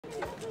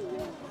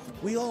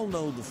We all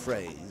know the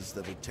phrase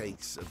that it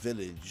takes a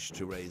village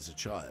to raise a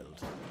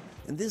child.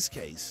 In this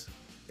case,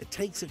 it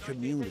takes a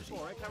community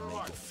to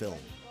make a film.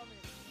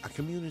 A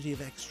community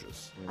of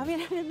extras. I mean,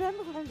 I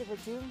remember when they were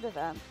doing the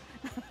van,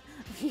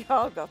 we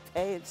all got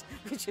paid,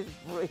 which is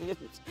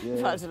brilliant.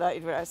 We felt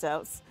delighted with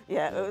ourselves.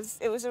 Yeah,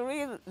 it was a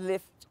real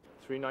lift.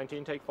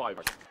 319, take 5.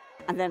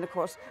 And then, of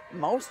course,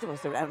 most of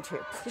us around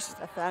here pushed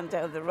the van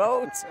down the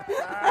road.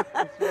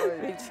 That's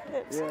right. We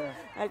did. Yeah.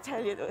 I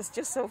tell you, it was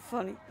just so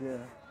funny. Yeah.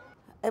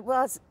 It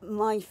was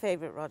my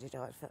favourite Roddy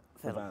Doyle film.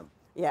 The van.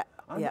 Yeah,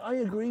 I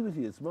agree with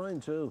you, it's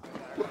mine too.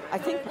 I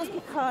think it was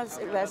because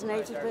it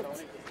resonated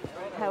with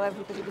how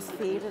everybody was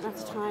feeling at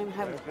the time,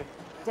 how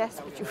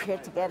desperate you were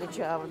to get a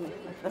job, and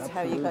that's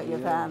how you got your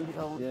van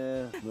going.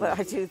 Yeah. But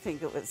I do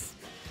think it was,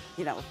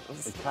 you know,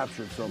 it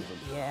captured something.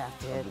 Yeah,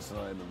 it did. Of the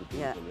time and the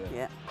people,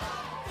 yeah.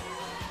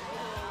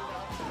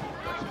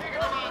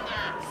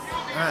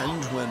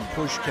 And when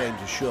push came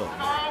to shove,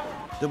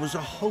 there was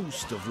a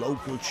host of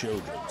local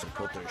children to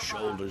put their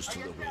shoulders to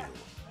the wheel.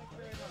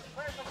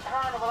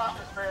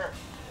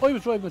 I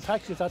was driving a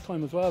taxi at that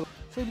time as well.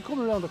 So you'd be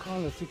coming around the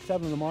corner at 6,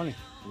 7 in the morning.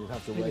 You'd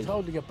have to you'd wait. be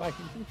told to get back.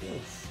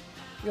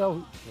 You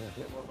know.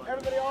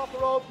 Everybody off the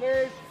road,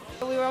 please.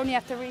 We were only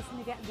after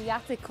recently getting the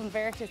attic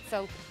converted,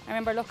 so I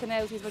remember looking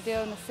out, we were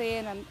doing the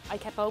scene, and I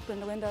kept opening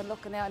the window and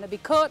looking out, and it'd be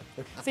cut.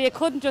 So you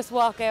couldn't just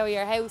walk out of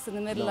your house in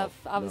the middle of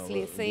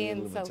obviously a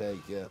scene. But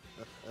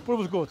But it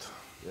was good.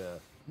 Yeah.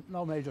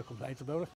 No major complaints about it.